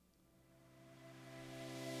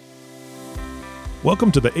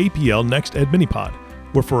Welcome to the APL Next Ed Minipod,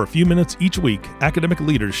 where for a few minutes each week, academic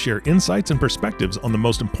leaders share insights and perspectives on the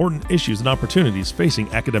most important issues and opportunities facing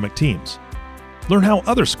academic teams. Learn how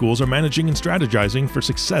other schools are managing and strategizing for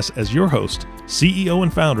success as your host, CEO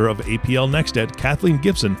and founder of APL Next Ed, Kathleen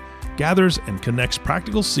Gibson, gathers and connects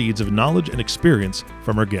practical seeds of knowledge and experience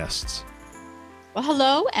from her guests. Well,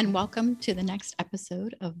 hello and welcome to the next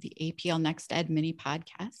episode of the APL Next Ed mini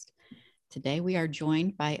podcast. Today, we are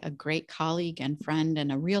joined by a great colleague and friend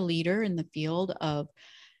and a real leader in the field of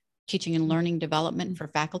teaching and learning development for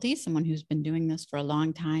faculty, someone who's been doing this for a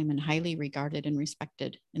long time and highly regarded and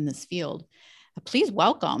respected in this field. Please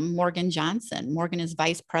welcome Morgan Johnson. Morgan is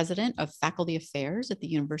Vice President of Faculty Affairs at the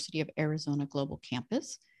University of Arizona Global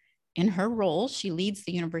Campus. In her role, she leads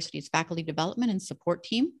the university's faculty development and support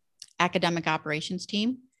team, academic operations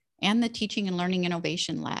team, and the Teaching and Learning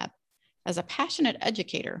Innovation Lab. As a passionate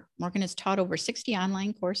educator, Morgan has taught over 60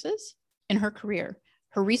 online courses in her career.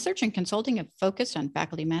 Her research and consulting have focused on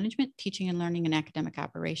faculty management, teaching and learning, and academic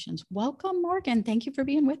operations. Welcome, Morgan. Thank you for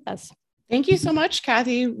being with us. Thank you so much,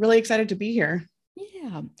 Kathy. Really excited to be here.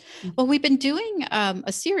 Yeah. Well, we've been doing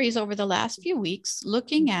a series over the last few weeks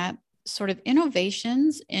looking at sort of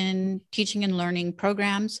innovations in teaching and learning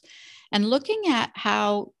programs and looking at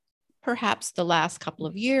how perhaps the last couple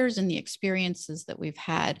of years and the experiences that we've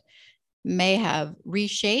had may have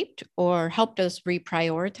reshaped or helped us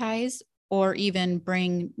reprioritize or even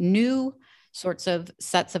bring new sorts of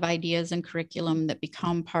sets of ideas and curriculum that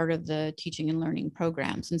become part of the teaching and learning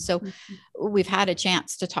programs. And so we've had a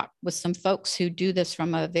chance to talk with some folks who do this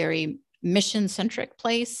from a very mission-centric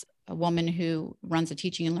place, a woman who runs a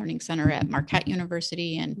teaching and learning center at Marquette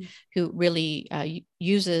University and who really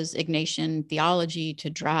uses Ignatian theology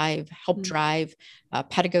to help drive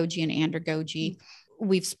pedagogy and andragogy.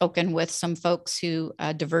 We've spoken with some folks who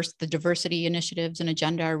the diversity initiatives and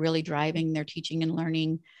agenda are really driving their teaching and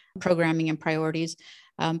learning programming and priorities.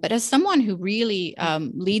 But as someone who really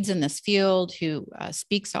leads in this field, who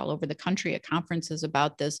speaks all over the country at conferences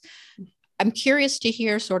about this, I'm curious to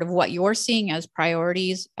hear sort of what you're seeing as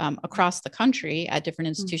priorities across the country at different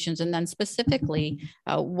institutions, and then specifically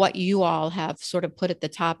what you all have sort of put at the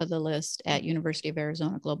top of the list at University of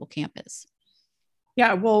Arizona Global Campus.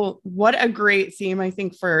 Yeah, well, what a great theme, I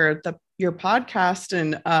think, for your podcast,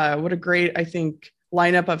 and what a great, I think,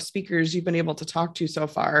 lineup of speakers you've been able to talk to so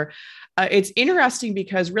far. It's interesting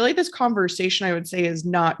because really this conversation, I would say, is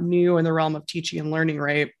not new in the realm of teaching and learning,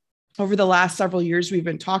 right? Over the last several years, we've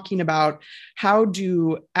been talking about how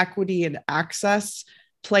do equity and access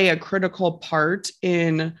play a critical part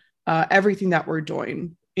in everything that we're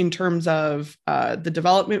doing, in terms of the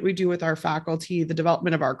development we do with our faculty, the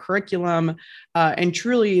development of our curriculum, and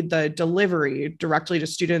truly the delivery directly to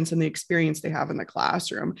students and the experience they have in the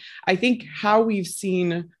classroom. I think how we've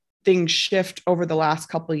seen things shift over the last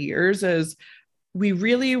couple of years is we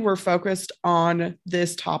really were focused on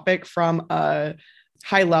this topic from a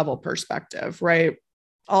high level perspective, right?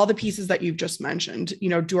 All the pieces that you've just mentioned,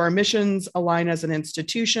 do our missions align as an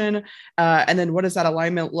institution? And then what does that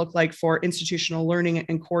alignment look like for institutional learning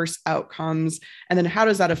and course outcomes? And then how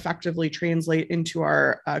does that effectively translate into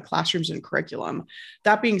our classrooms and curriculum?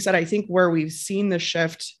 That being said, I think where we've seen the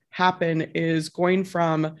shift happen is going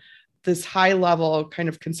from this high level kind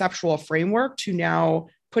of conceptual framework to now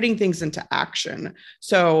putting things into action.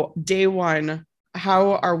 So day one,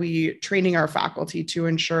 how are we training our faculty to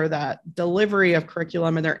ensure that delivery of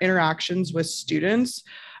curriculum and their interactions with students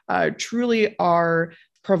truly are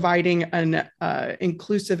providing an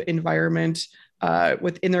inclusive environment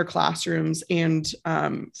within their classrooms and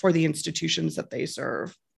for the institutions that they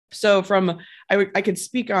serve? So I could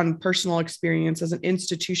speak on personal experience. As an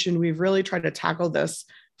institution, we've really tried to tackle this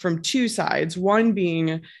from two sides. One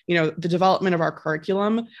being, the development of our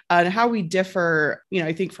curriculum and how we differ,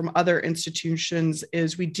 I think from other institutions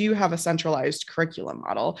is we do have a centralized curriculum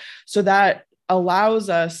model. So that allows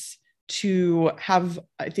us to have,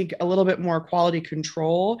 I think, a little bit more quality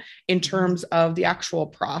control in terms of the actual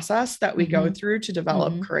process that we go through to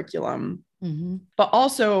develop curriculum. But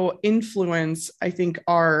also influence, I think,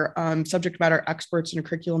 our subject matter experts and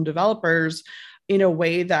curriculum developers in a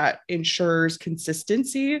way that ensures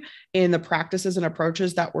consistency in the practices and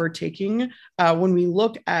approaches that we're taking when we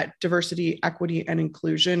look at diversity, equity, and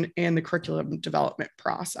inclusion and the curriculum development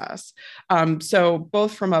process. So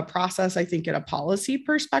both from a process, I think, and a policy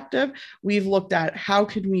perspective, we've looked at how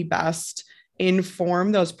can we best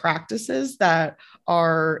inform those practices that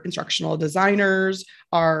our instructional designers,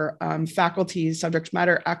 our faculty, subject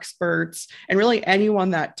matter experts, and really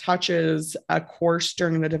anyone that touches a course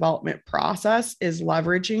during the development process is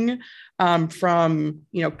leveraging from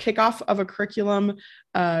kickoff of a curriculum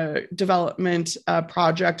development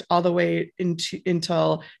project all the way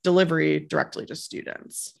until delivery directly to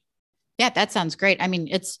students. Yeah, that sounds great. I mean,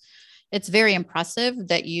 it's very impressive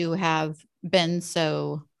that you have been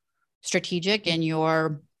so strategic in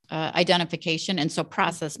your identification and so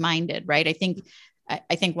process minded, right? I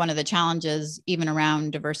think one of the challenges, even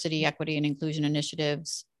around diversity, equity, and inclusion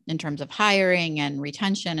initiatives in terms of hiring and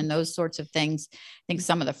retention and those sorts of things, I think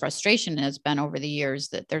some of the frustration has been over the years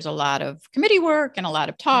that there's a lot of committee work and a lot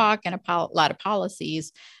of talk and a lot of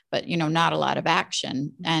policies, but not a lot of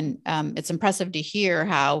action. And it's impressive to hear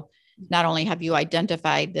how not only have you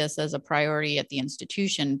identified this as a priority at the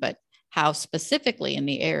institution, but how specifically in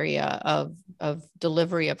the area of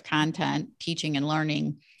delivery of content, teaching and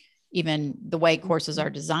learning, even the way courses are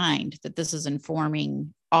designed, that this is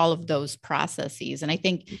informing all of those processes. And I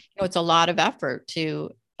think it's a lot of effort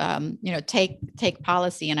to take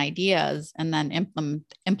policy and ideas and then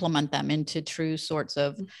implement them into true sorts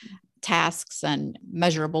of tasks and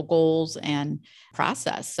measurable goals and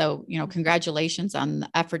process. So, congratulations on the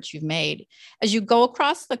efforts you've made. As you go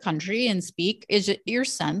across the country and speak, is it your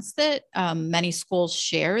sense that many schools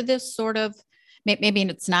share this sort of, maybe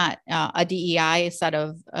it's not a DEI set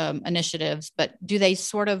of initiatives, but do they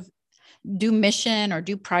sort of do mission or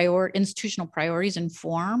do institutional priorities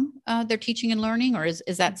inform their teaching and learning? Or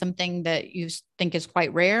is that something that you think is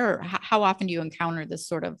quite rare? Or how often do you encounter this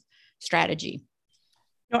sort of strategy?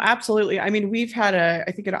 No, absolutely. I mean, we've had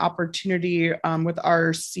an opportunity with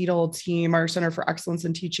our CETL team, our Center for Excellence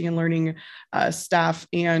in Teaching and Learning staff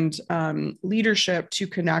and leadership to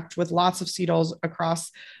connect with lots of CETLs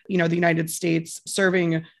across, the United States,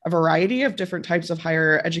 serving a variety of different types of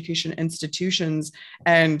higher education institutions.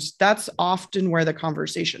 And that's often where the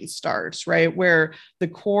conversation starts, right? Where the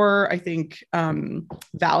core, I think,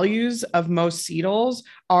 values of most CETLs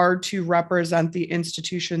are to represent the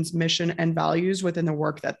institution's mission and values within the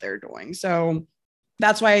work that they're doing. So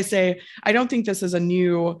that's why I say, I don't think this is a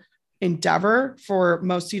new endeavor for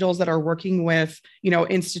most CETLs that are working with,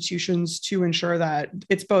 institutions to ensure that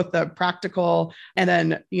it's both the practical and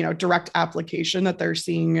then, direct application that they're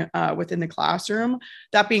seeing within the classroom.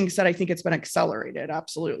 That being said, I think it's been accelerated,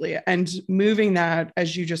 absolutely. And moving that,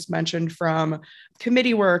 as you just mentioned, from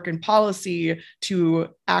committee work and policy to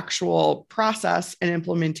actual process and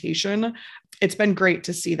implementation, it's been great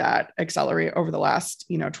to see that accelerate over the last,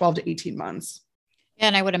 12 to 18 months.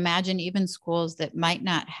 And I would imagine even schools that might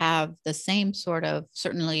not have the same sort of,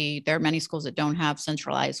 certainly there are many schools that don't have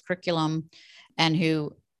centralized curriculum and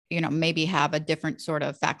who, maybe have a different sort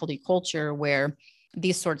of faculty culture where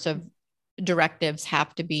these sorts of directives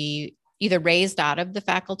have to be either raised out of the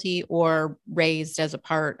faculty or raised as a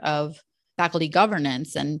part of faculty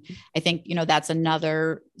governance. And I think, that's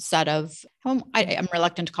another set of, I'm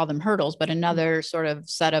reluctant to call them hurdles, but another sort of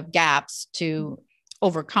set of gaps to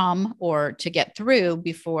overcome or to get through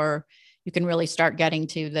before you can really start getting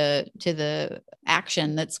to the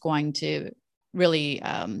action that's going to really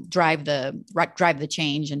drive the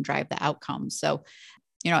change and drive the outcomes. So,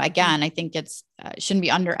 again, I think it's shouldn't be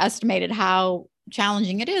underestimated how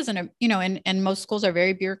challenging it is. And, and most schools are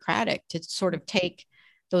very bureaucratic to sort of take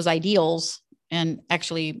those ideals and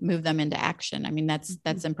actually move them into action. I mean, that's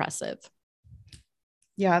impressive.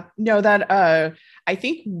 Yeah, no, that I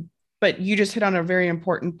think, but you just hit on a very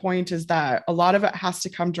important point, is that a lot of it has to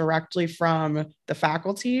come directly from the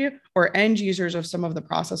faculty or end users of some of the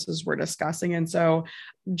processes we're discussing. And so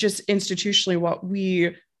just institutionally, what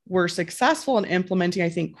we were successful in implementing, I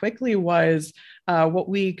think, quickly was what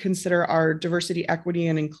we consider our diversity, equity,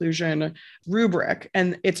 and inclusion rubric.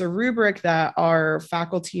 And it's a rubric that our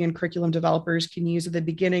faculty and curriculum developers can use at the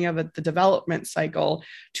beginning of the development cycle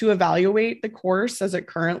to evaluate the course as it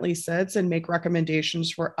currently sits and make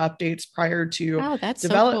recommendations for updates prior to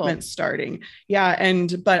development starting. Yeah.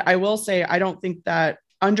 But I will say, I don't think that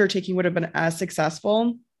undertaking would have been as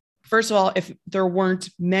successful. First of all, if there weren't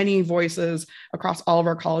many voices across all of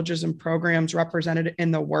our colleges and programs represented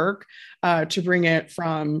in the work to bring it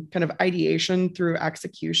from kind of ideation through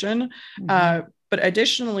execution. But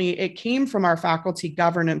additionally, it came from our faculty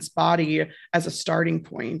governance body as a starting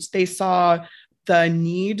point. They saw the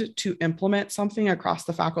need to implement something across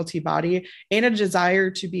the faculty body and a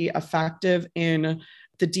desire to be effective in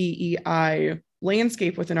the DEI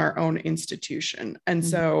landscape within our own institution. And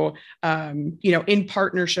so, in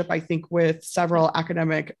partnership, I think with several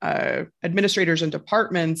academic administrators and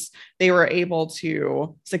departments, they were able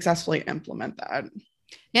to successfully implement that.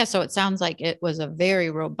 Yeah, so it sounds like it was a very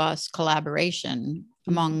robust collaboration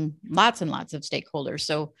among lots and lots of stakeholders.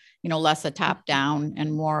 So, less a top down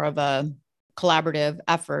and more of a collaborative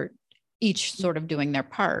effort, each sort of doing their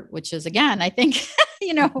part, which is, again, I think,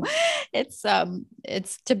 it's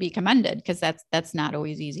to be commended, because that's not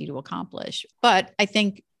always easy to accomplish. But I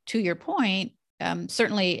think, to your point,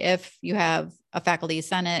 certainly if you have a faculty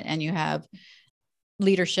senate and you have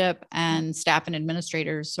leadership and staff and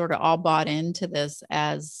administrators sort of all bought into this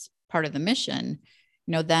as part of the mission,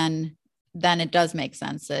 then it does make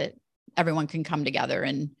sense that everyone can come together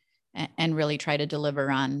and really try to deliver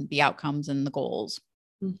on the outcomes and the goals.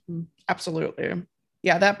 Mm-hmm. Absolutely.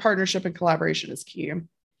 Yeah, that partnership and collaboration is key.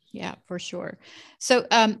 Yeah, for sure. So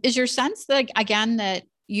is your sense that, again, that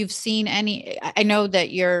you've seen I know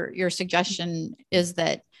that your suggestion is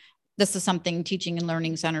that this is something teaching and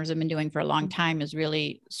learning centers have been doing for a long time, is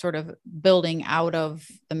really sort of building out of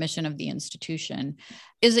the mission of the institution.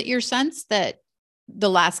 Is it your sense that the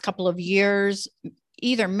last couple of years,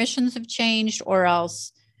 either missions have changed or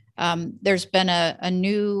else there's been a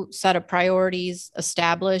new set of priorities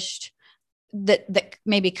established that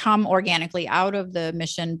maybe come organically out of the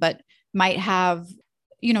mission, but might have,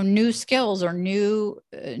 new skills or new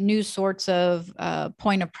sorts of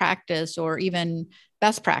point of practice or even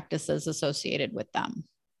best practices associated with them?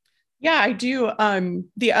 Yeah, I do.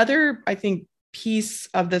 The other, I think, piece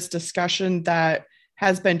of this discussion that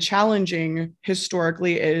has been challenging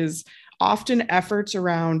historically is often efforts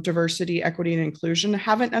around diversity, equity, and inclusion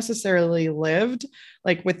haven't necessarily lived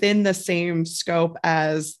like within the same scope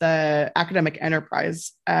as the academic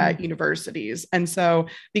enterprise at universities. And so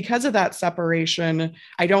because of that separation,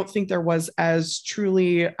 I don't think there was as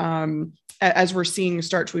truly, as we're seeing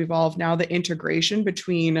start to evolve now, the integration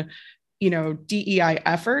between DEI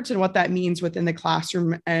efforts and what that means within the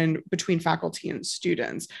classroom and between faculty and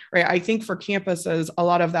students, right? I think for campuses, a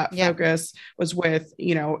lot of that focus was with,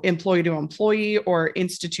 employee to employee or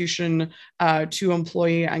institution to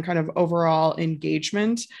employee and kind of overall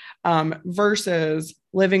engagement versus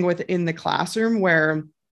living within the classroom, where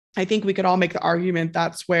I think we could all make the argument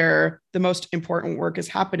that's where the most important work is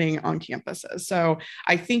happening on campuses. So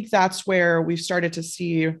I think that's where we've started to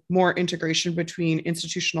see more integration between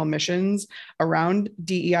institutional missions around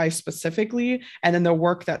DEI specifically, and then the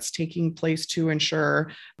work that's taking place to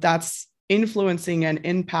ensure that's influencing and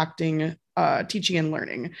impacting teaching and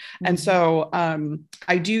learning. And so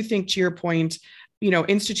I do think, to your point,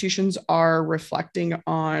 institutions are reflecting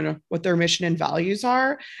on what their mission and values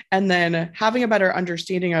are, and then having a better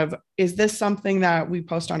understanding of, is this something that we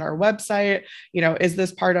post on our website? Is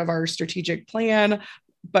this part of our strategic plan?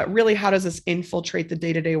 But really, how does this infiltrate the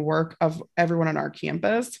day-to-day work of everyone on our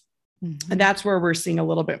campus? And that's where we're seeing a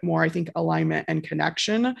little bit more, I think, alignment and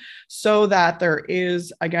connection, so that there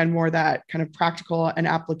is, again, more that kind of practical and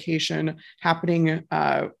application happening,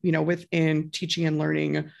 within teaching and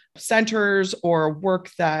learning centers or work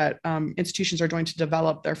that institutions are doing to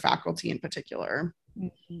develop their faculty in particular.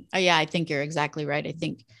 Yeah, I think you're exactly right. I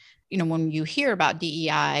think, when you hear about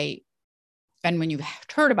DEI and when you've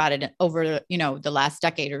heard about it over, the last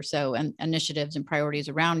decade or so, and initiatives and priorities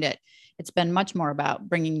around it, it's been much more about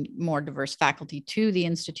bringing more diverse faculty to the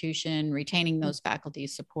institution, retaining those faculty,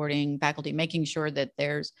 supporting faculty, making sure that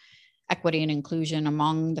there's equity and inclusion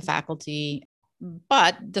among the faculty.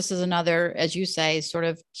 But this is another, as you say, sort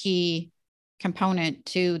of key component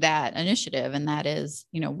to that initiative. And that is,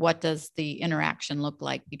 what does the interaction look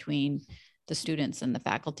like between the students and the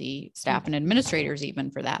faculty, staff, and administrators,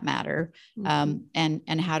 even for that matter?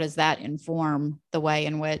 And how does that inform the way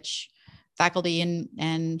in which faculty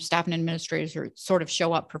and staff and administrators sort of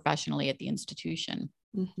show up professionally at the institution?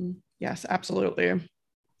 Yes, absolutely.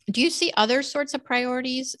 Do you see other sorts of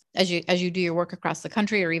priorities as you do your work across the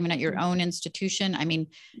country, or even at your own institution? I mean,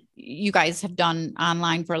 you guys have done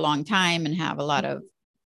online for a long time and have a lot of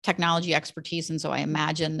technology expertise. And so I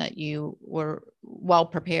imagine that you were well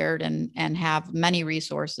prepared and have many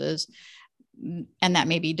resources, and that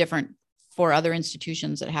may be different for other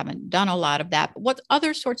institutions that haven't done a lot of that. But what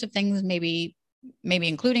other sorts of things, maybe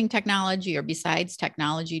including technology or besides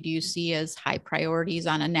technology, do you see as high priorities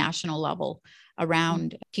on a national level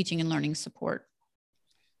around teaching and learning support?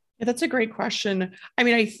 Yeah, that's a great question. I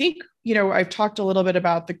mean, I think, I've talked a little bit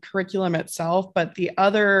about the curriculum itself, but the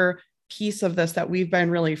other piece of this that we've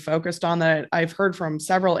been really focused on, that I've heard from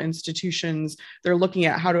several institutions, they're looking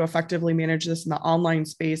at how to effectively manage this in the online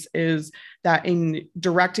space, is that in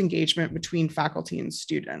direct engagement between faculty and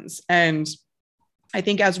students. And I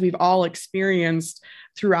think as we've all experienced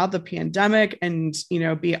throughout the pandemic and,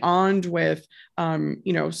 beyond with,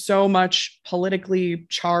 so much politically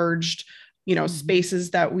charged,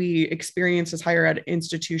 spaces that we experience as higher ed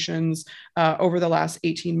institutions over the last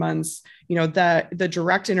 18 months, that the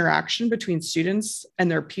direct interaction between students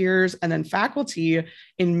and their peers and then faculty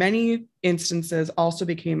in many instances also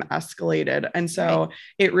became escalated. And so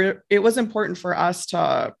it was important for us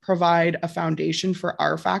to provide a foundation for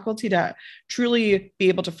our faculty to truly be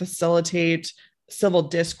able to facilitate civil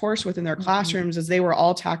discourse within their classrooms as they were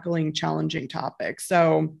all tackling challenging topics.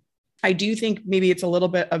 So I do think maybe it's a little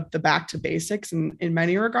bit of the back to basics in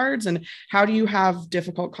many regards. And how do you have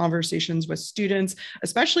difficult conversations with students,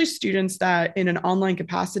 especially students that in an online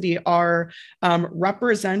capacity are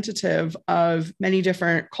representative of many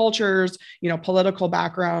different cultures, political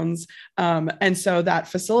backgrounds. And so that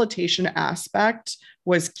facilitation aspect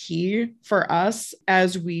was key for us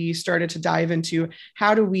as we started to dive into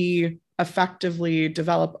how do we effectively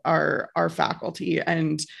develop our faculty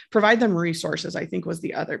and provide them resources, I think was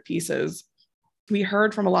the other pieces. We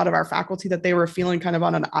heard from a lot of our faculty that they were feeling kind of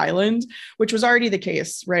on an island, which was already the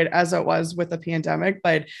case, right, as it was with the pandemic.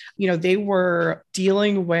 But, they were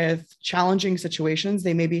dealing with challenging situations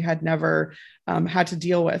they maybe had never had to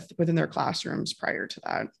deal with within their classrooms prior to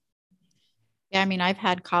that. Yeah, I mean, I've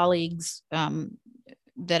had colleagues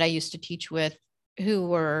that I used to teach with who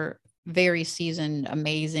were very seasoned,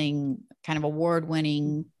 amazing, kind of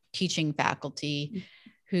award-winning teaching faculty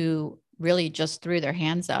who really just threw their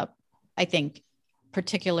hands up. I think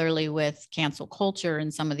particularly with cancel culture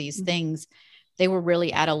and some of these things, they were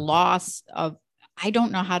really at a loss of, I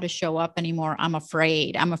don't know how to show up anymore. I'm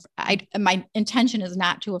afraid. My intention is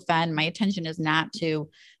not to offend. My intention is not to,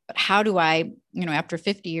 but how do I, after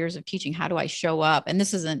 50 years of teaching, how do I show up? And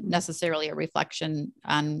this isn't necessarily a reflection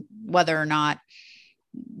on whether or not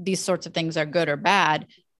these sorts of things are good or bad,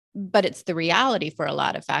 but it's the reality for a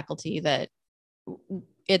lot of faculty that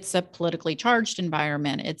it's a politically charged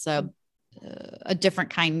environment. It's a different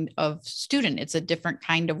kind of student. It's a different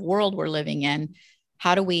kind of world we're living in.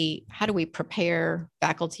 How do we prepare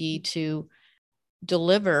faculty to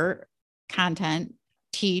deliver content,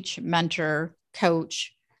 teach, mentor,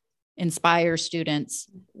 coach, inspire students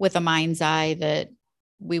with a mind's eye that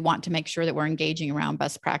we want to make sure that we're engaging around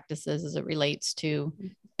best practices as it relates to,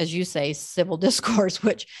 as you say, civil discourse,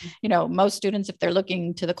 which, most students, if they're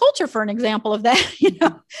looking to the culture for an example of that,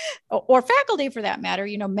 or faculty for that matter,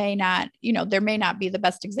 may not, there may not be the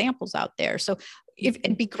best examples out there. So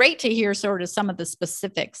it'd be great to hear sort of some of the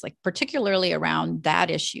specifics, like particularly around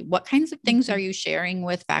that issue. What kinds of things are you sharing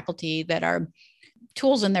with faculty that are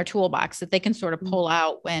tools in their toolbox that they can sort of pull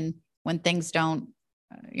out when things don't,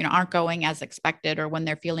 aren't going as expected, or when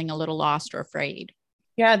they're feeling a little lost or afraid?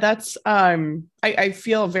 Yeah, that's, I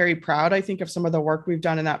feel very proud, I think, of some of the work we've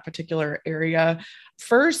done in that particular area.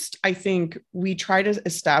 First, I think we try to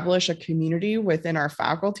establish a community within our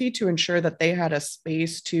faculty to ensure that they had a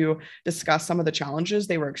space to discuss some of the challenges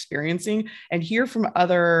they were experiencing and hear from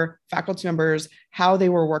other faculty members how they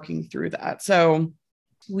were working through that. So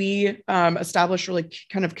we established really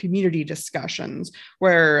kind of community discussions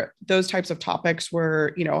where those types of topics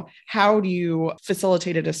were, how do you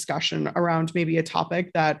facilitate a discussion around maybe a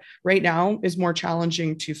topic that right now is more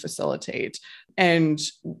challenging to facilitate? And,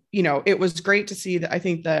 it was great to see that. I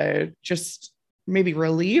think the just maybe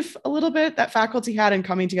relief a little bit that faculty had in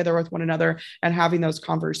coming together with one another and having those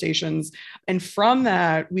conversations. And from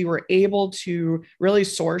that, we were able to really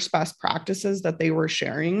source best practices that they were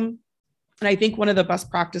sharing. And I think one of the best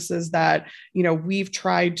practices that, we've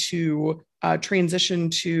tried to transition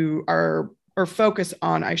to or focus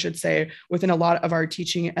on, I should say, within a lot of our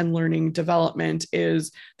teaching and learning development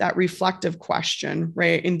is that reflective question,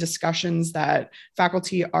 right? In discussions that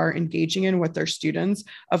faculty are engaging in with their students,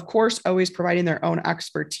 of course, always providing their own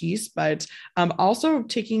expertise, but also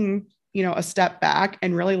taking a step back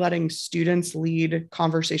and really letting students lead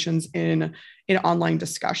conversations in online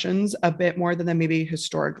discussions a bit more than they maybe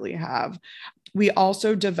historically have. We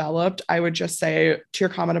also developed, I would just say, to your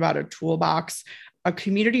comment about a toolbox, a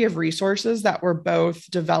community of resources that were both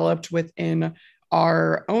developed within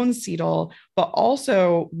our own CETL, but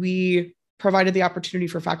also we provided the opportunity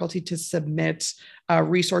for faculty to submit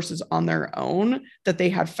resources on their own that they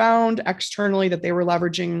had found externally that they were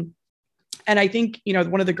leveraging. And I think,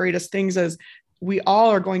 one of the greatest things is we all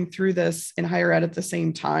are going through this in higher ed at the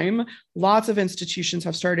same time. Lots of institutions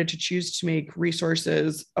have started to choose to make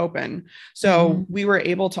resources open. So we were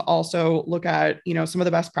able to also look at, some of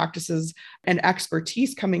the best practices and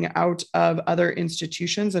expertise coming out of other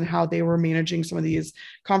institutions and how they were managing some of these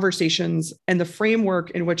conversations and the framework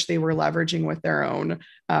in which they were leveraging with their own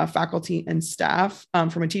faculty and staff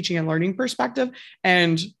from a teaching and learning perspective,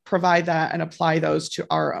 and provide that and apply those to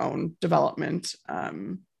our own development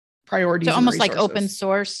priorities. So almost like open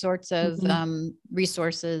source sorts of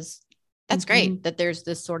resources. That's great that there's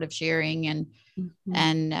this sort of sharing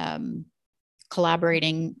and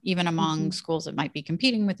collaborating even among schools that might be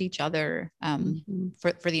competing with each other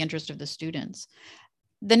for the interest of the students.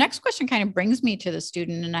 The next question kind of brings me to the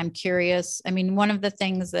student, and I'm curious. I mean, one of the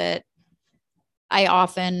things that I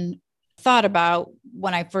often thought about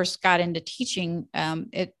when I first got into teaching,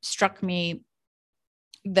 it struck me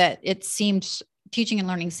that teaching and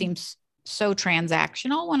learning seems so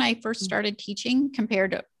transactional when I first started teaching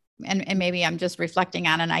compared to, and maybe I'm just reflecting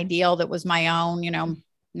on an ideal that was my own,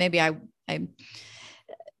 maybe I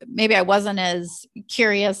wasn't as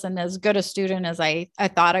curious and as good a student as I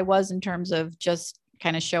thought I was in terms of just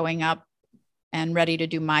kind of showing up and ready to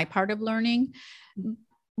do my part of learning.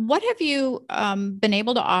 What have you been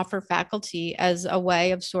able to offer faculty as a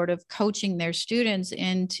way of sort of coaching their students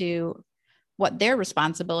into what their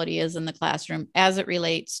responsibility is in the classroom as it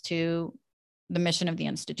relates to the mission of the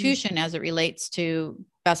institution, as it relates to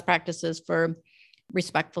best practices for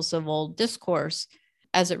respectful civil discourse,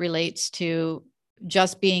 as it relates to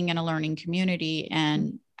just being in a learning community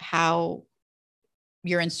and how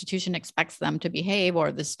your institution expects them to behave,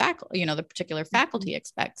 or this faculty, the particular faculty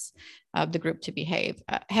expects the group to behave.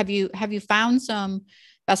 Have you found some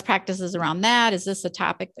best practices around that? Is this a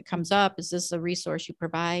topic that comes up? Is this a resource you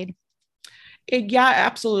provide? Yeah,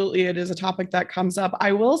 absolutely. It is a topic that comes up.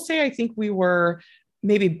 I will say, I think we were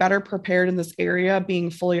maybe better prepared in this area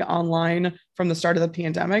being fully online from the start of the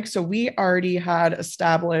pandemic. So we already had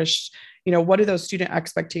established, what do those student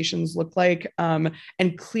expectations look like? And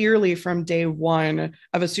clearly from day one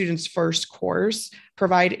of a student's first course,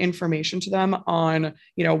 provide information to them on,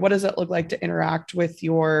 what does it look like to interact with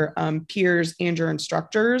your peers and your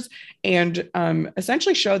instructors, and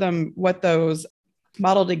essentially show them what those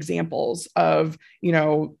modeled examples of,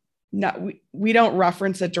 we don't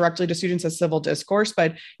reference it directly to students as civil discourse,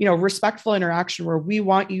 but, respectful interaction where we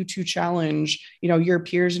want you to challenge, your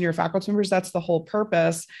peers and your faculty members. That's the whole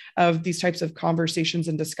purpose of these types of conversations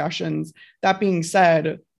and discussions. That being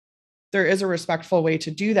said, there is a respectful way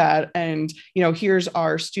to do that. And, here's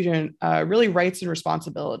our student really rights and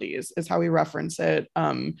responsibilities is how we reference it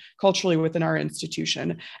culturally within our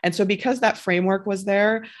institution. And so because that framework was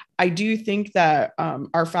there, I do think that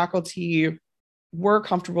our faculty were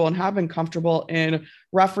comfortable and have been comfortable in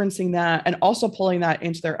referencing that and also pulling that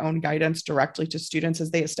into their own guidance directly to students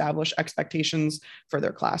as they establish expectations for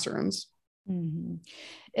their classrooms. Mm-hmm.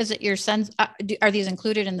 Is it your sense, are these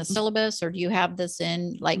included in the syllabus, or do you have this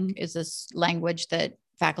in, is this language that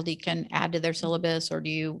faculty can add to their syllabus, or do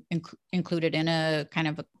you include it in a kind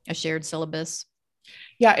of a shared syllabus?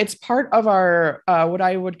 Yeah, it's part of our, what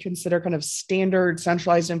I would consider kind of standard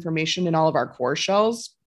centralized information in all of our course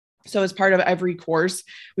shells. So as part of every course,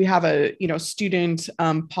 we have a, student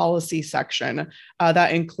policy section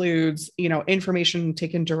that includes, information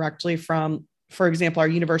taken directly from, for example, our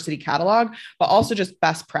university catalog, but also just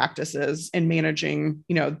best practices in managing,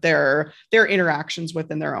 their interactions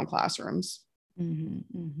within their own classrooms.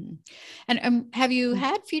 Mm-hmm, mm-hmm. And have you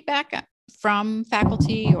had feedback from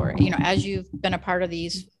faculty, or, as you've been a part of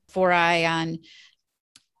these foray on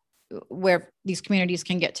where these communities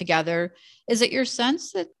can get together, is it your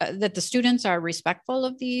sense that the students are respectful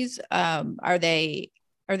of these? Are they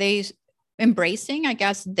embracing, I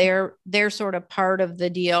guess, they're sort of part of the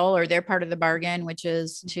deal, or they're part of the bargain, which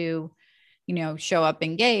is to, show up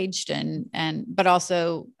engaged but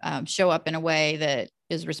also show up in a way that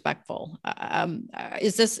is respectful.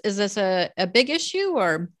 Is this a big issue,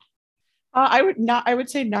 or? I would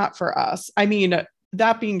say not for us. I mean,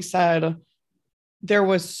 that being said, there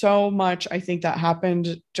was so much, I think, that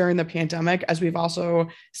happened during the pandemic, as we've also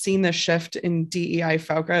seen the shift in DEI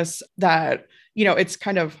focus, that, it's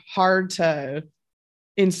kind of hard to,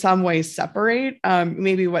 in some ways, separate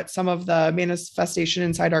maybe what some of the manifestation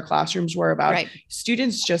inside our classrooms were about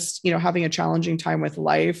students just, having a challenging time with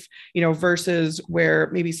life, versus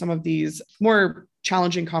where maybe some of these more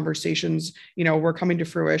challenging conversations, were coming to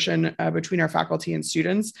fruition between our faculty and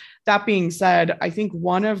students. That being said, I think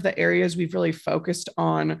one of the areas we've really focused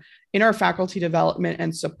on in our faculty development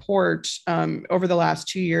and support over the last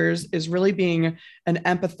 2 years is really being an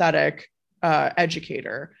empathetic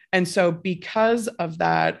educator. And so because of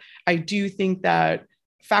that, I do think that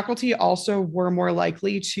faculty also were more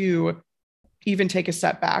likely to even take a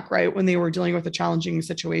step back, right? When they were dealing with a challenging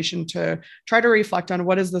situation, to try to reflect on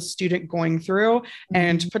what is the student going through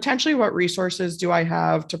and potentially what resources do I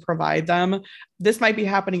have to provide them. This might be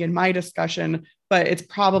happening in my discussion, but it's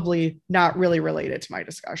probably not really related to my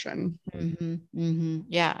discussion.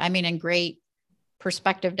 Yeah. I mean, and great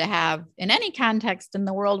perspective to have in any context in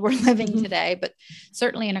the world we're living today, but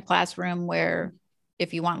certainly in a classroom where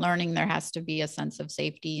if you want learning, there has to be a sense of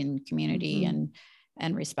safety and community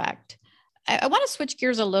and respect. I want to switch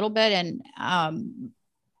gears a little bit and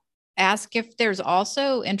ask if there's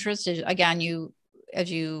also interest, again,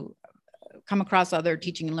 as you come across other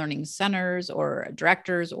teaching and learning centers or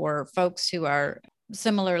directors or folks who are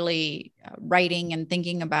similarly writing and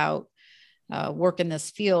thinking about work in this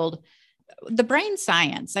field, the brain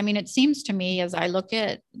science. I mean, it seems to me as I look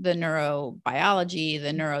at the neurobiology,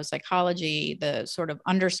 the neuropsychology, the sort of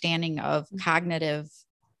understanding of cognitive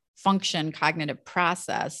function, cognitive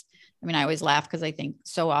process. I mean, I always laugh because I think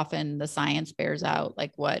so often the science bears out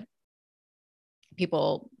like what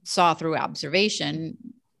people saw through observation,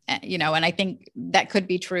 and I think that could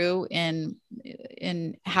be true in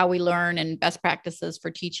how we learn and best practices for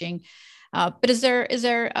teaching. But is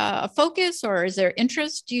there a focus or is there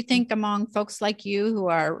interest, do you think, among folks like you who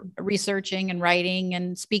are researching and writing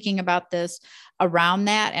and speaking about this around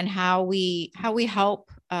that and how we help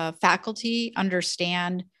faculty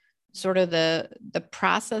understand sort of the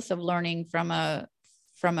process of learning from a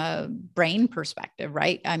brain perspective,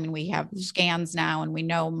 right? I mean, we have scans now and we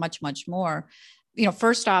know much, much more.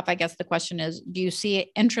 First off, I guess the question is, do you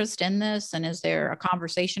see interest in this? And is there a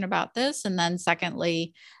conversation about this? And then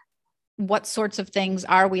secondly, what sorts of things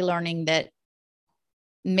are we learning that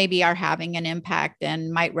maybe are having an impact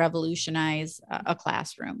and might revolutionize a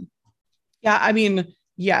classroom? Yeah, I mean,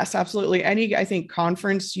 yes, absolutely. I think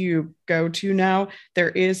conference you go to now, there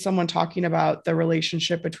is someone talking about the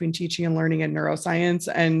relationship between teaching and learning and neuroscience.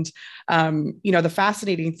 And, the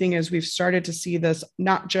fascinating thing is we've started to see this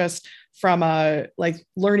not just from a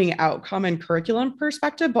learning outcome and curriculum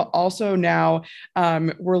perspective, but also now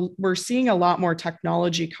we're seeing a lot more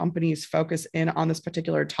technology companies focus in on this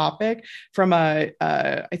particular topic from I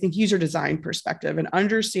think user design perspective and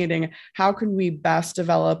understanding how can we best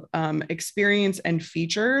develop experience and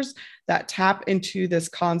features that tap into this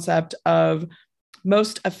concept of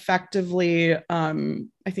most effectively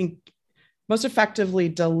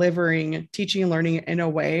delivering teaching and learning in a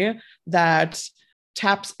way that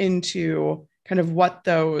taps into kind of what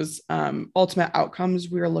those ultimate outcomes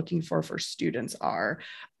we are looking for students are.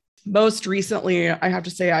 Most recently, I have to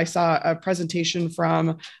say, I saw a presentation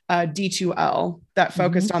from D2L that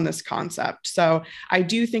focused on this concept. So I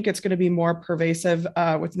do think it's going to be more pervasive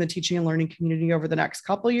within the teaching and learning community over the next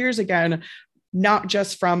couple of years. Again, not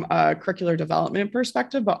just from a curricular development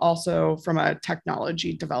perspective, but also from a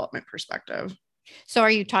technology development perspective. So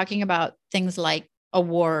are you talking about things like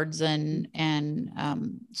awards and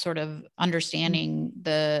sort of understanding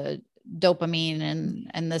the dopamine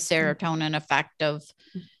and the serotonin effect of,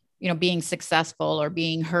 being successful or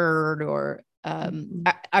being heard, or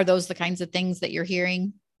are those the kinds of things that you're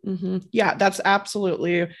hearing? Yeah, that's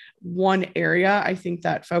absolutely one area I think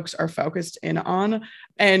that folks are focused in on.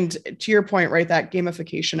 And to your point, right, that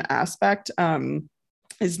gamification aspect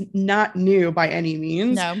is not new by any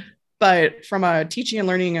means. No. But from a teaching and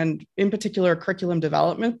learning and in particular curriculum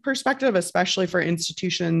development perspective, especially for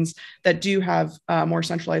institutions that do have more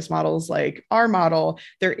centralized models like our model,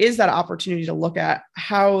 there is that opportunity to look at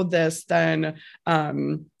how this then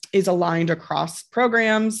is aligned across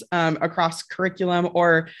programs, across curriculum,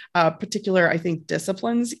 or particular, I think,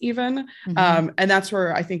 disciplines even. And that's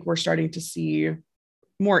where I think we're starting to see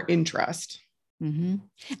more interest.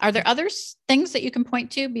 Are there other things that you can point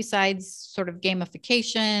to besides sort of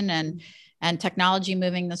gamification and technology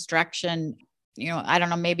moving this direction? I don't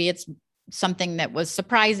know, maybe it's something that was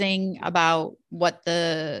surprising about what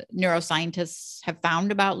the neuroscientists have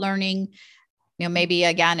found about learning. Maybe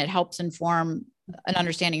again, it helps inform an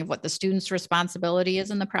understanding of what the student's responsibility is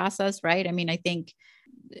in the process, right? I mean, I think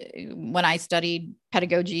when I studied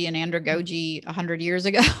pedagogy and andragogy 100 years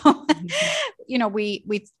ago,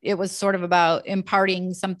 it was sort of about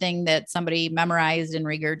imparting something that somebody memorized and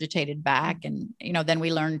regurgitated back. And, then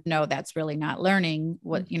we learned, no, that's really not learning.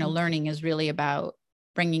 What, learning is really about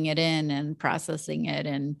bringing it in and processing it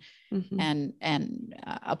and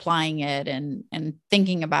applying it and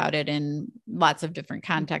thinking about it in lots of different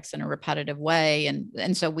contexts in a repetitive way.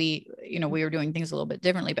 And so we were doing things a little bit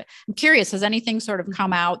differently, but I'm curious, has anything sort of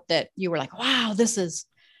come out that you were like, wow, this is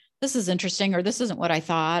interesting, or this isn't what I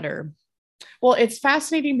thought, or? Well, it's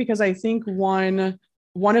fascinating because I think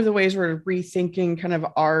one of the ways we're rethinking kind of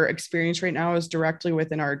our experience right now is directly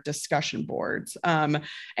within our discussion boards. And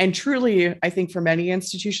truly, I think for many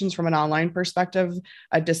institutions from an online perspective,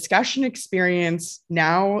 a discussion experience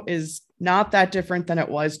now is not that different than it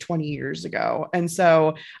was 20 years ago. And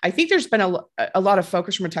so I think there's been a lot of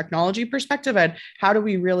focus from a technology perspective at how do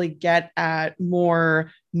we really get at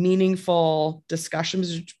more meaningful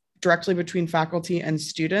discussions directly between faculty and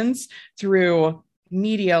students through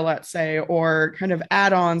media, let's say, or kind of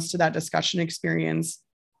add-ons to that discussion experience.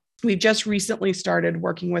 We just recently started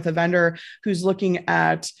working with a vendor who's looking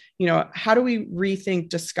at, how do we rethink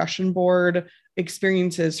discussion board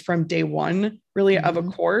experiences from day one, really, of a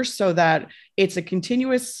course, so that it's a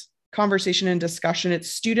continuous conversation and discussion. It's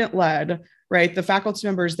student-led, right? The faculty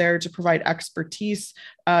member is there to provide expertise,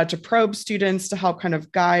 to probe students, to help kind of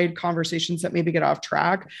guide conversations that maybe get off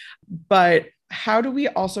track. But how do we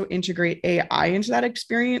also integrate AI into that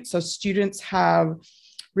experience so students have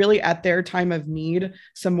really at their time of need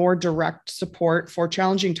some more direct support for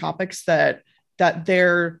challenging topics that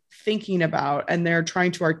they're thinking about and they're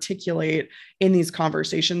trying to articulate in these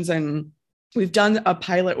conversations? And we've done a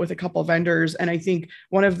pilot with a couple of vendors. And I think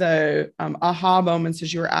one of the aha moments,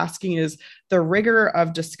 as you were asking, is the rigor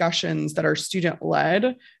of discussions that are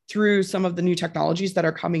student-led through some of the new technologies that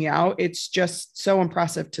are coming out. It's just so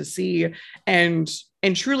impressive to see. And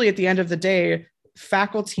truly, at the end of the day,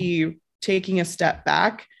 faculty taking a step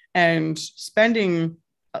back and spending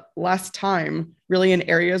less time really in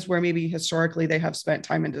areas where maybe historically they have spent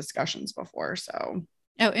time in discussions before. So,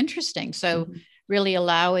 oh, interesting. So really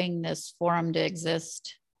allowing this forum to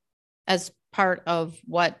exist as part of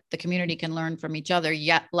what the community can learn from each other,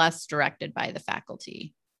 yet less directed by the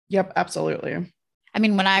faculty. Yep, absolutely. I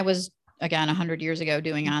mean, when I was, again, 100 years ago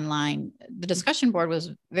doing online, the discussion board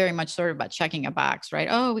was very much sort of about checking a box, right?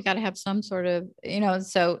 Oh, we got to have some sort of,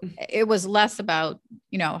 so it was less about,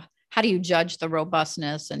 how do you judge the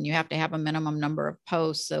robustness, and you have to have a minimum number of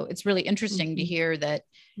posts. So it's really interesting to hear that,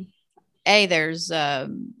 there's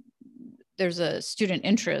a student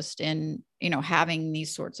interest in, having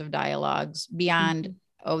these sorts of dialogues beyond,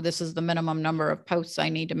 this is the minimum number of posts I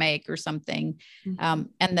need to make or something. And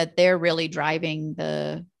that they're really driving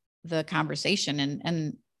the conversation.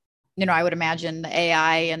 And, I would imagine the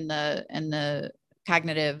AI and the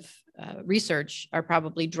cognitive research are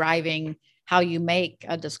probably driving how you make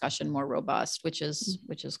a discussion more robust, which is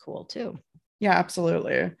cool too. Yeah,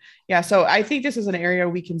 absolutely. Yeah. So I think this is an area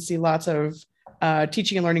we can see lots of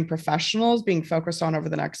teaching and learning professionals being focused on over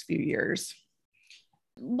the next few years.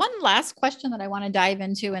 One last question that I want to dive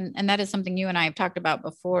into, and that is something you and I have talked about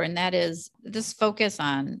before, and that is this focus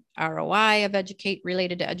on ROI of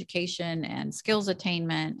related to education and skills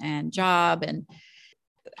attainment and job. And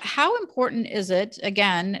how important is it?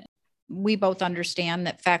 Again, we both understand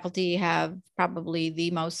that faculty have probably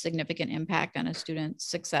the most significant impact on a student's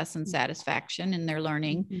success and satisfaction in their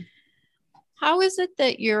learning. How is it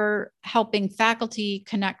that you're helping faculty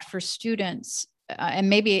connect for students, and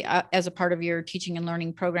maybe as a part of your teaching and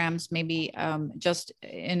learning programs, maybe just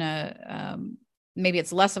in maybe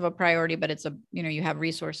it's less of a priority, but it's you have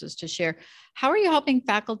resources to share. How are you helping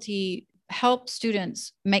faculty help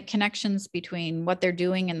students make connections between what they're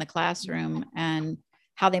doing in the classroom and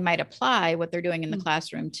how they might apply what they're doing in the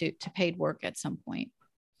classroom to paid work at some point?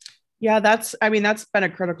 Yeah, that's been a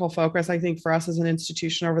critical focus, I think, for us as an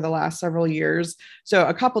institution over the last several years. So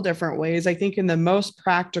a couple different ways. I think in the most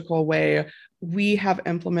practical way, we have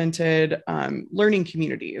implemented learning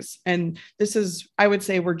communities. And this is, I would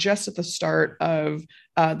say, we're just at the start of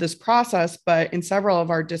this process, but in several of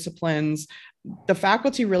our disciplines, the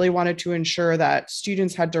faculty really wanted to ensure that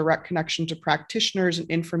students had direct connection to practitioners and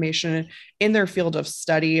information in their field of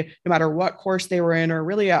study, no matter what course they were in or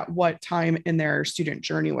really at what time in their student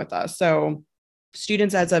journey with us. So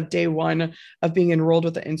students, as of day one of being enrolled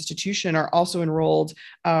with the institution, are also enrolled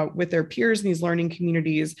with their peers in these learning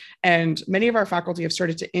communities. And many of our faculty have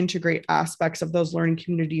started to integrate aspects of those learning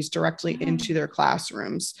communities directly into their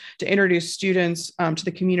classrooms to introduce students to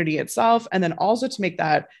the community itself, and then also to make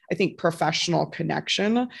that, I think, professional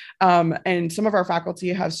connection. And some of our faculty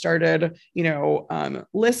have started,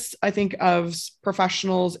 lists, I think, of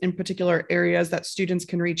professionals in particular areas that students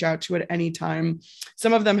can reach out to at any time.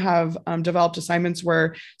 Some of them have developed assignments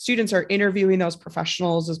where students are interviewing those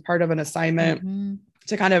professionals as part of an assignment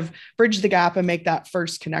to kind of bridge the gap and make that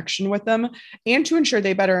first connection with them, and to ensure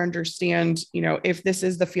they better understand, if this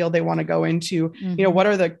is the field they want to go into, what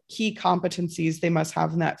are the key competencies they must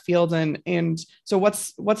have in that field. And so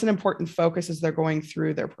what's an important focus as they're going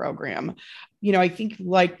through their program. I think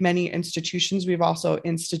like many institutions, we've also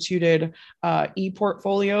instituted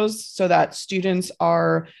e-portfolios so that students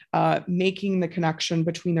are making the connection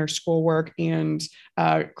between their schoolwork and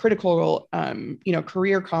critical,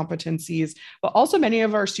 career competencies. But also many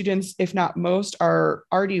of our students, if not most, are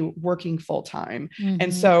already working full time. Mm-hmm.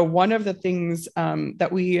 And so one of the things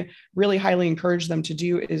that we really highly encourage them to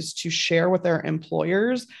do is to share with their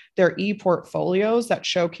employers their e-portfolios that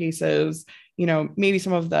showcases, maybe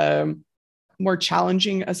some of the more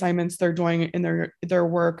challenging assignments they're doing in their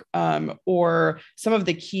work, or some of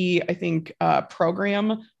the key, I think,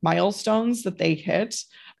 program milestones that they hit.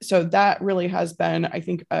 So that really has been, I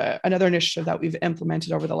think, another initiative that we've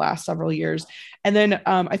implemented over the last several years. And then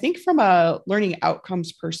I think from a learning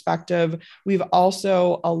outcomes perspective, we've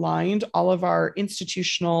also aligned all of our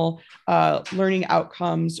institutional learning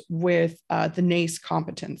outcomes with the NACE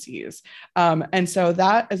competencies. And so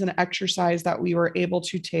that is an exercise that we were able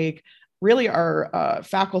to take really our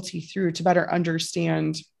faculty through to better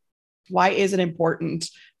understand why is it important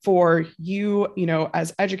for you,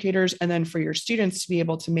 as educators, and then for your students to be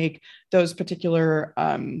able to make those particular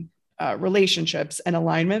relationships and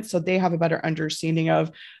alignments so they have a better understanding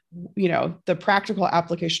of, the practical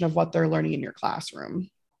application of what they're learning in your classroom.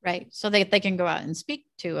 Right. So they can go out and speak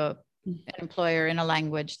to an employer in a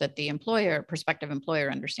language that the prospective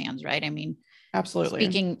employer understands, right? I mean, absolutely.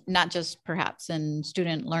 Speaking not just perhaps in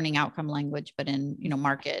student learning outcome language, but in,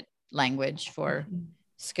 market language for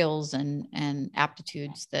skills and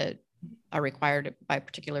aptitudes that are required by a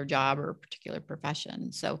particular job or a particular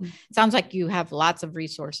profession. So it sounds like you have lots of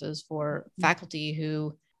resources for faculty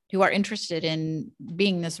who are interested in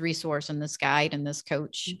being this resource and this guide and this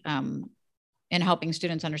coach in helping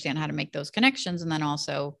students understand how to make those connections. And then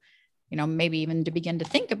also, maybe even to begin to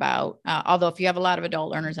think about, although if you have a lot of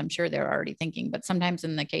adult learners, I'm sure they're already thinking, but sometimes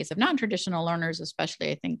in the case of non-traditional learners,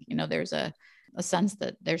 especially, I think, there's a sense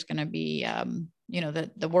that there's going to be,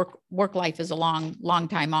 the work life is a long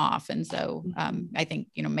time off. And so I think,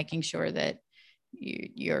 making sure that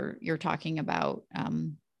you're talking about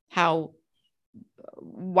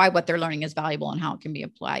why what they're learning is valuable and how it can be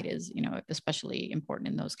applied is, especially important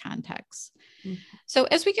in those contexts. Mm-hmm. So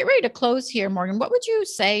as we get ready to close here, Morgan, what would you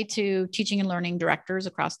say to teaching and learning directors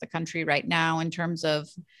across the country right now in terms of,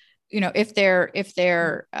 if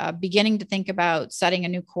they're beginning to think about setting a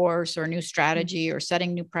new course or a new strategy or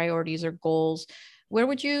setting new priorities or goals, where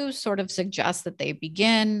would you sort of suggest that they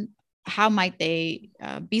begin? How might they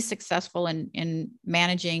be successful in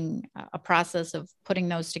managing a process of putting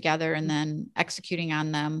those together and then executing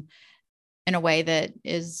on them in a way that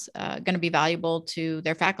is going to be valuable to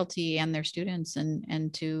their faculty and their students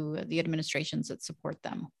and to the administrations that support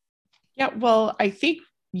them? Yeah, well, I think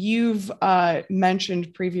you've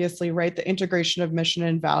mentioned previously, right, the integration of mission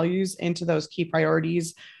and values into those key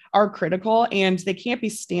priorities are critical, and they can't be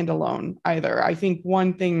standalone either. I think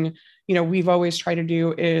one thing, we've always tried to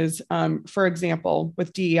do is, for example,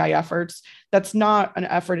 with DEI efforts, that's not an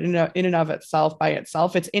effort in and of itself by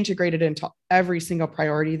itself. It's integrated into every single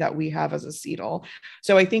priority that we have as a CETL.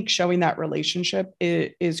 So I think showing that relationship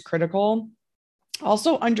is critical.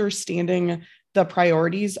 Also understanding the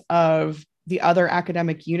priorities of the other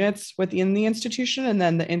academic units within the institution and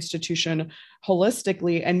then the institution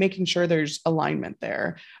holistically, and making sure there's alignment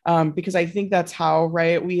there. Because I think that's how,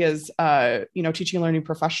 right, we as, teaching and learning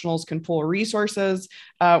professionals can pool resources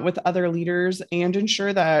with other leaders and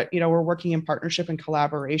ensure that, we're working in partnership and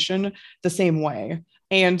collaboration the same way.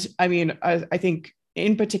 And I mean, I think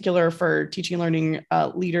in particular for teaching and learning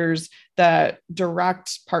leaders, that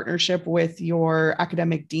direct partnership with your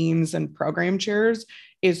academic deans and program chairs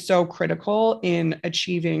is so critical in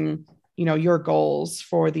achieving, your goals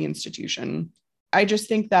for the institution. I just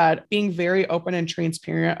think that being very open and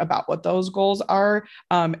transparent about what those goals are,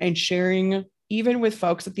 and sharing even with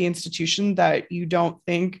folks at the institution that you don't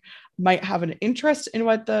think might have an interest in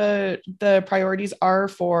what the priorities are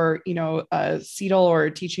for, a CETL or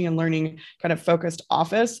a teaching and learning kind of focused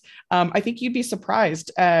office. I think you'd be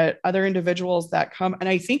surprised at other individuals that come. And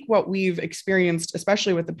I think what we've experienced,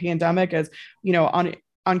 especially with the pandemic, is,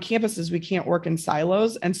 on campuses, we can't work in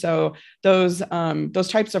silos. And so those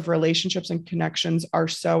types of relationships and connections are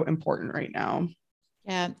so important right now.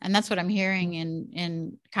 Yeah. And that's what I'm hearing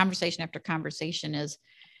in conversation after conversation is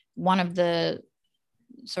one of the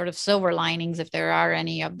sort of silver linings, if there are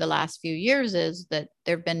any, of the last few years is that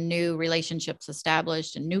there've been new relationships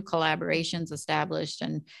established and new collaborations established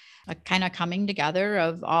and a kind of coming together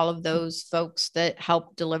of all of those folks that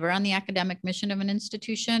help deliver on the academic mission of an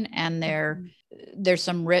institution. And there's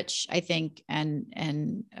some rich, I think,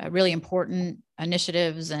 and really important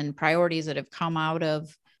initiatives and priorities that have come out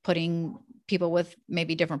of putting people with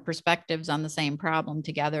maybe different perspectives on the same problem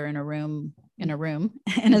together in a room, in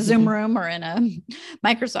a Zoom room or in a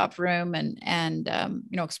Microsoft room, and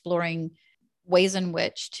exploring ways in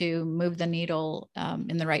which to move the needle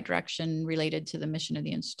in the right direction related to the mission of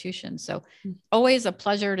the institution. So always a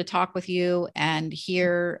pleasure to talk with you and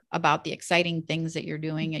hear about the exciting things that you're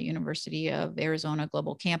doing at University of Arizona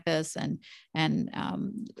Global Campus, and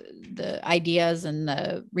the ideas and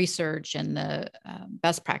the research and the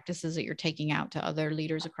best practices that you're taking out to other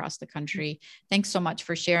leaders across the country. Thanks so much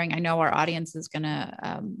for sharing. I know our audience is going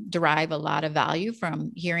to derive a lot of value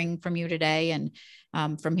from hearing from you today, and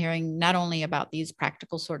from hearing not only about these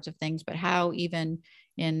practical sorts of things, but how even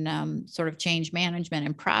in sort of change management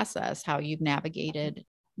and process, how you've navigated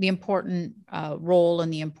the important role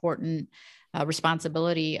and the important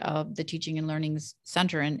responsibility of the Teaching and Learning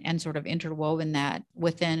Center, and sort of interwoven that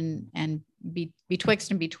within and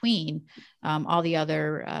betwixt and between all the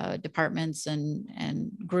other departments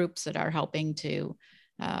and groups that are helping to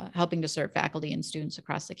serve faculty and students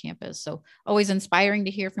across the campus. So always inspiring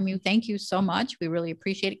to hear from you. Thank you so much. We really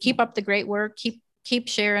appreciate it. Keep up the great work. Keep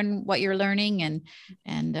sharing what you're learning,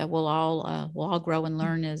 and we'll all grow and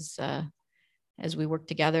learn as we work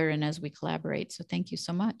together and as we collaborate. So thank you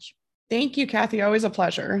so much. Thank you, Kathy. Always a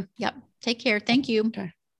pleasure. Yep. Take care. Thank you.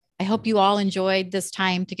 Okay. I hope you all enjoyed this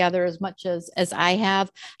time together as much as I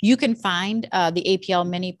have. You can find the APL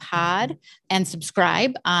Mini Pod and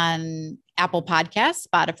subscribe on Apple Podcasts,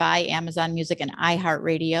 Spotify, Amazon Music, and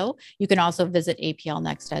iHeartRadio. You can also visit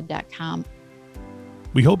aplnexted.com.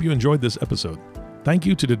 We hope you enjoyed this episode. Thank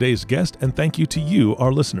you to today's guest, and thank you to you,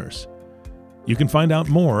 our listeners. You can find out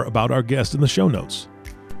more about our guest in the show notes.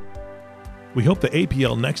 We hope the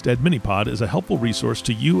APL NextEd Minipod is a helpful resource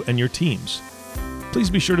to you and your teams. Please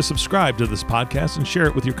be sure to subscribe to this podcast and share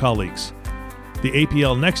it with your colleagues. The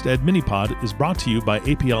APL NextEd Minipod is brought to you by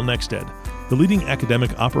APL NextEd, the leading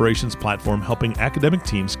academic operations platform helping academic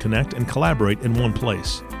teams connect and collaborate in one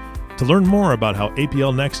place. To learn more about how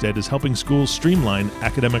APL NextEd is helping schools streamline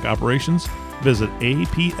academic operations, visit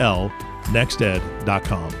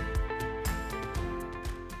aplnexted.com.